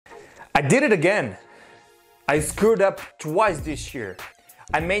I did it again. I screwed up twice this year.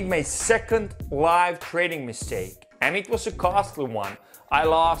 I made my second live trading mistake, and it was a costly one. I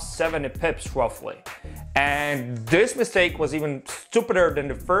lost 70 pips roughly. And this mistake was even stupider than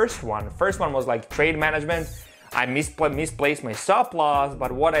the first one. The first one was like trade management. I misplaced my stop loss,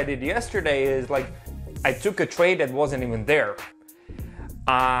 but what I did yesterday is like I took a trade that wasn't even there.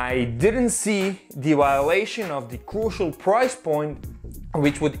 I didn't see the violation of the crucial price point,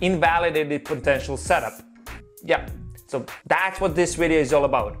 which would invalidate the potential setup. Yeah, so that's what this video is all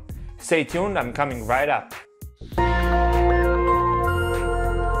about. Stay tuned, I'm coming right up.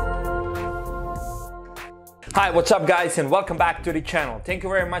 Hi, what's up guys, and welcome back to the channel. Thank you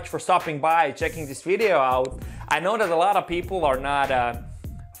very much for stopping by, checking this video out. I know that a lot of people are not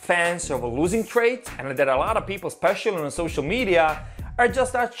fans of losing trades, and that a lot of people, especially on social media, are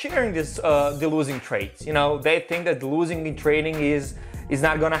just not sharing the losing trades. You know, they think that losing in trading is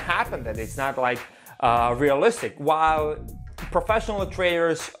not gonna happen, that it's not like realistic. While professional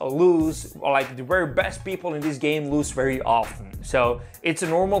traders lose, like the very best people in this game lose very often. So it's a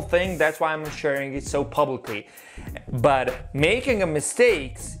normal thing, that's why I'm sharing it so publicly. But making a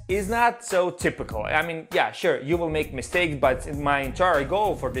mistake is not so typical. I mean, yeah, sure, you will make mistakes, but my entire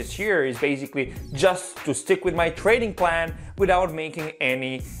goal for this year is basically just to stick with my trading plan without making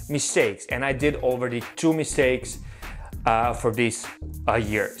any mistakes. And I did already 2 mistakes for this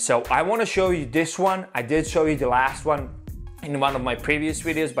year. So I want to show you this one. I did show you the last one in one of my previous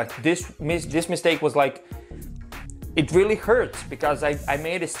videos, but this mistake was like, it really hurts because I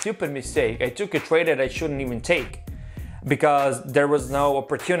made a stupid mistake. I took a trade that I shouldn't even take because there was no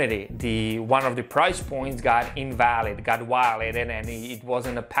opportunity. One of the price points got invalid, got violated, and it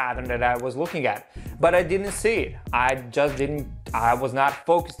wasn't a pattern that I was looking at. But I didn't see it. I was not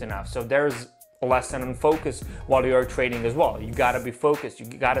focused enough. So there's a lesson on focus while you're trading as well. You gotta be focused, you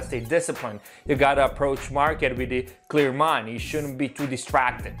gotta stay disciplined, you gotta approach market with a clear mind. You shouldn't be too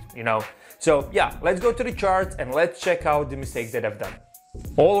distracted, you know. So yeah, let's go to the charts and let's check out the mistakes that I've done.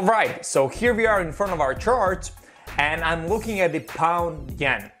 All right, so here we are in front of our charts, and I'm looking at the pound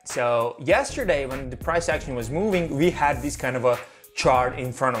yen. So yesterday when the price action was moving, we had this kind of a chart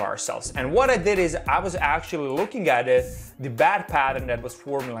in front of ourselves. And what I did is I was actually looking at the bad pattern that was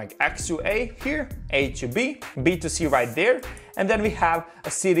forming like X to A here, A to B, B to C right there, and then we have a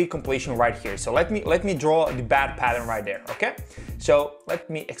CD completion right here. So let me draw the bad pattern right there, okay? So let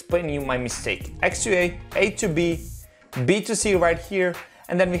me explain to you my mistake. X to A to B, B to C right here,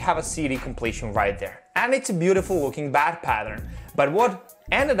 and then we have a CD completion right there. And it's a beautiful looking bad pattern. But what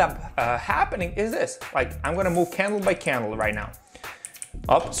ended up happening is this. Like, I'm gonna move candle by candle right now.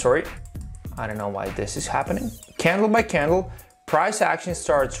 Oh, sorry, I don't know why this is happening. Candle by candle, price action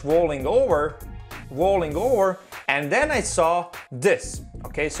starts rolling over, and then I saw this.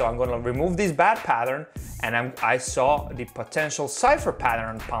 Okay, so I'm gonna remove this bad pattern, and I saw the potential cipher pattern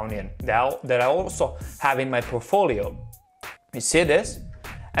on pound yen that I also have in my portfolio. You see this?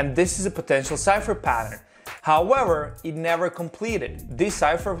 And this is a potential cipher pattern. However, it never completed. This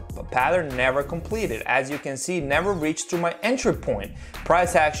cipher pattern never completed. As you can see, it never reached to my entry point.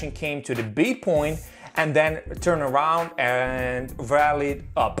 Price action came to the B point and then turned around and rallied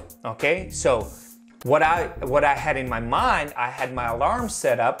up. Okay, so what I had in my mind, I had my alarm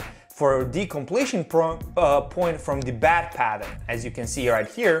set up for the completion point from the bad pattern. As you can see right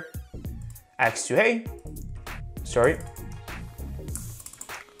here, X to A, sorry.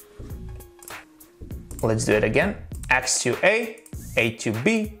 Let's do it again. X to A to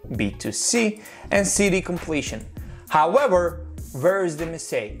B, B to C, and CD completion. However, where is the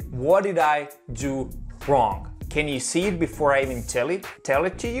mistake? What did I do wrong? Can you see it before I even tell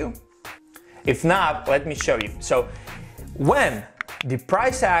it to you? If not, let me show you. So when the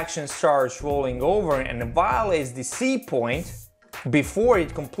price action starts rolling over and it violates the C point before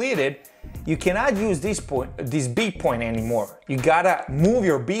it completed, you cannot use this B point anymore. You gotta move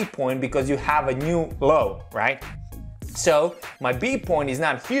your B point because you have a new low, right? So my B point is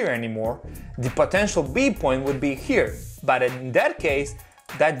not here anymore. The potential B point would be here. But in that case,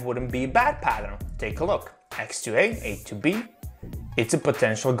 that wouldn't be a bad pattern. Take a look. X to A to B. It's a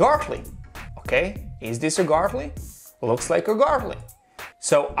potential Gartley. Okay, is this a Gartley? Looks like a Gartley.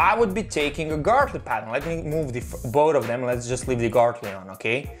 So I would be taking a Gartley pattern. Let me move both of them. Let's just leave the Gartley on,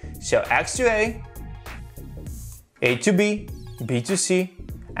 okay? So X to A to B, B to C,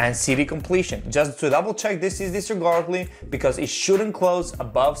 and CD completion. Just to double check, this is a Gartley because it shouldn't close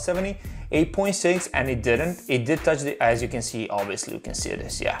above 78.6, and it didn't. It did touch the, as you can see, obviously you can see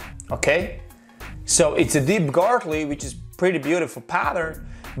this, yeah, okay? So it's a deep Gartley, which is pretty beautiful pattern,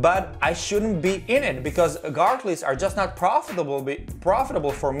 but I shouldn't be in it because Gartleys are just not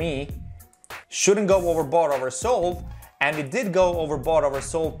profitable for me shouldn't go overbought, oversold, and it did go overbought,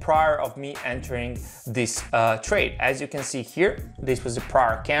 oversold prior of me entering this trade. As you can see here, this was the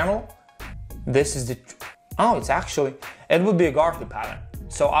prior candle. This is the, oh, it's actually, it would be a Gartley pattern.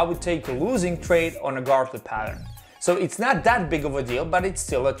 So I would take a losing trade on a Gartley pattern. So it's not that big of a deal, but it's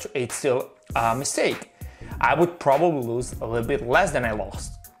still a mistake. I would probably lose a little bit less than I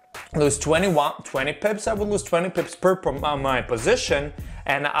lost. Lose 20 pips, I would lose 20 pips per my position,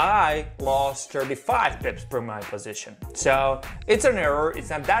 and I lost 35 pips per my position. So it's an error,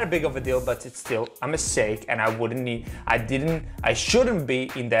 it's not that big of a deal, but it's still a mistake, and I shouldn't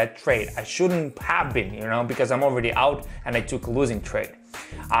be in that trade. I shouldn't have been, you know, because I'm already out and I took a losing trade.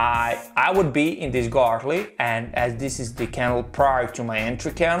 I would be in this Gartley, and as this is the candle prior to my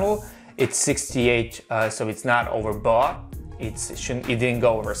entry candle, it's 68, so it's not overbought. It didn't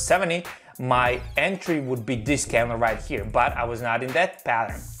go over 70. My entry would be this candle right here, but I was not in that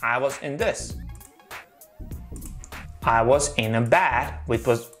pattern. I was in this. I was in a bad, which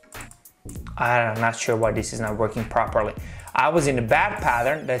was, I'm not sure why this is not working properly. I was in a bad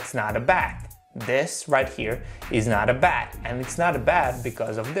pattern that's not a bad. This right here is not a bad, and it's not a bad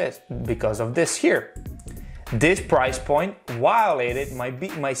because of this here. This price point violated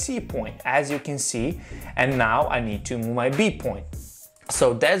my C point, as you can see, and now I need to move my B point.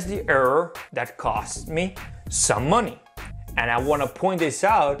 So that's the error that cost me some money. And I want to point this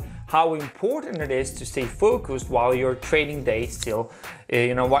out, how important it is to stay focused while your trading day still,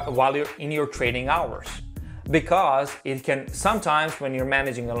 while you're in your trading hours. Because it can, sometimes when you're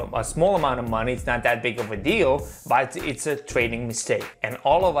managing a small amount of money, it's not that big of a deal, but it's a trading mistake. And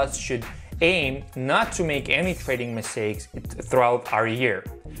all of us should aim not to make any trading mistakes throughout our year.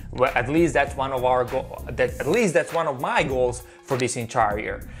 Well, at least that's one of our that's one of my goals for this entire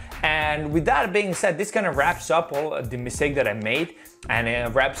year. And with that being said, this kind of wraps up all the mistake that I made, and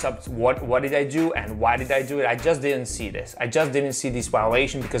it wraps up what did I do and why did I do it. I just didn't see this. I just didn't see this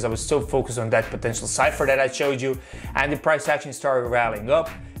violation because I was so focused on that potential cipher that I showed you, and the price action started rallying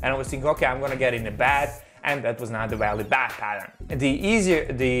up, and I was thinking, okay, I'm gonna get in the bad. And that was not the valid back pattern.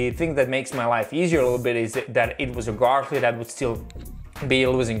 The thing that makes my life easier a little bit is that it was a Gartley that would still be a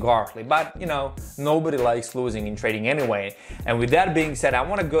losing Gartley. But you know, nobody likes losing in trading anyway. And with that being said, I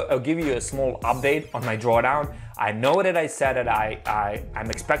want to give you a small update on my drawdown. I know that I said that I'm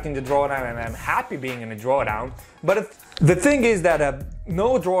expecting the drawdown and I'm happy being in a drawdown. But the thing is that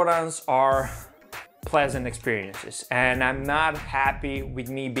no drawdowns are pleasant experiences, and I'm not happy with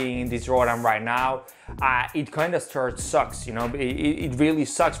me being in this drawdown right now. It kind of sucks, you know. It really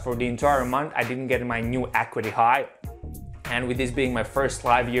sucks. For the entire month I didn't get my new equity high, and with this being my first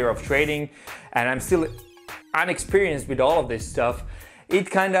live year of trading and I'm still unexperienced with all of this stuff,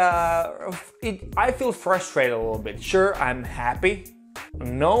 I feel frustrated a little bit. Sure, I'm happy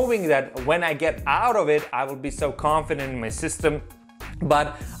knowing that when I get out of it I will be so confident in my system,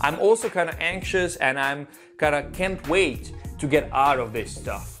 but I'm also kind of anxious, and I'm kind of can't wait to get out of this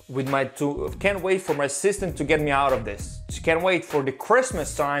stuff. Can't wait for my system to get me out of this. Can't wait for the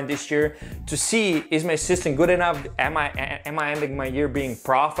Christmas time this year to see, is my system good enough? Am I ending my year being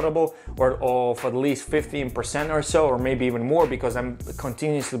profitable, or for at least 15% or so, or maybe even more, because I'm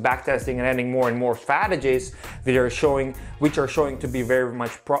continuously backtesting and adding more and more strategies which are showing to be very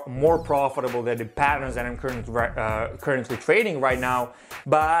much more profitable than the patterns that I'm currently trading right now.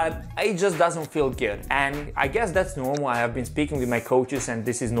 But it just doesn't feel good, and I guess that's normal. I have been speaking with my coaches, and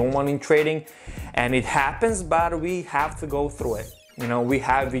this is normal in trading, and it happens, but we have to go through it. You know, we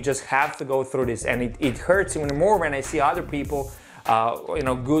just have to go through this, and it hurts even more when I see other people. You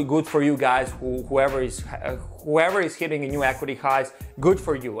know, good for you guys. Whoever is hitting a new equity highs, good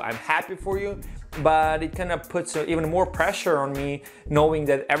for you. I'm happy for you, but it kind of puts even more pressure on me, knowing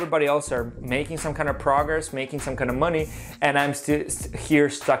that everybody else are making some kind of progress, making some kind of money, and I'm still here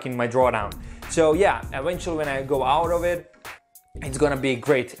stuck in my drawdown. So yeah, eventually when I go out of it, it's gonna be a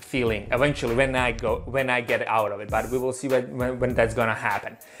great feeling eventually when I get out of it, but we will see when that's gonna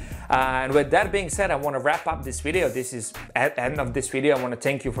happen. And with that being said, I want to wrap up this video. This is at the end of this video. I want to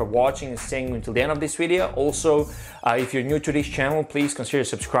thank you for watching and staying until the end of this video. Also, if you're new to this channel, please consider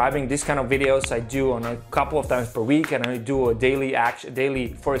subscribing. This kind of videos I do on a couple of times per week, and I do a daily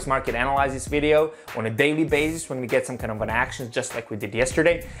Forex market analysis video on a daily basis when we get some kind of an action, just like we did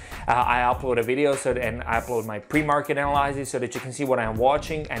yesterday. I upload a video and I upload my pre-market analysis so that you can see what I'm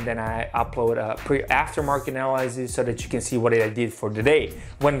watching, and then I upload a after market analysis so that you can see what I did for the day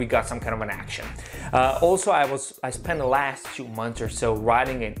when we got got some kind of an action. Also, I spent the last 2 months or so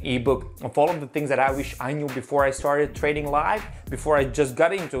writing an ebook of all of the things that I wish I knew before I started trading live, before I just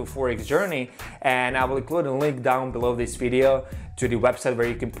got into a Forex journey, and I will include a link down below this video to the website where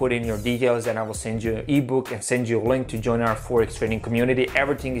you can put in your details, and I will send you an ebook and send you a link to join our Forex trading community.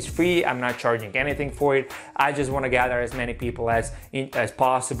 Everything is free. I'm not charging anything for it. I just want to gather as many people as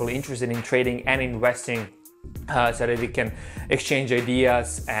possible interested in trading and investing, so that we can exchange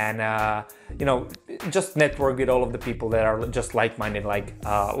ideas and you know, just network with all of the people that are just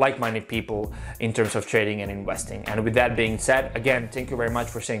like-minded people in terms of trading and investing. And with that being said, again, thank you very much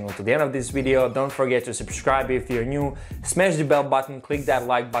for staying until the end of this video. Don't forget to subscribe if you're new, smash the bell button, click that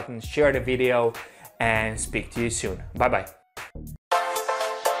like button, share the video, and speak to you soon. Bye bye.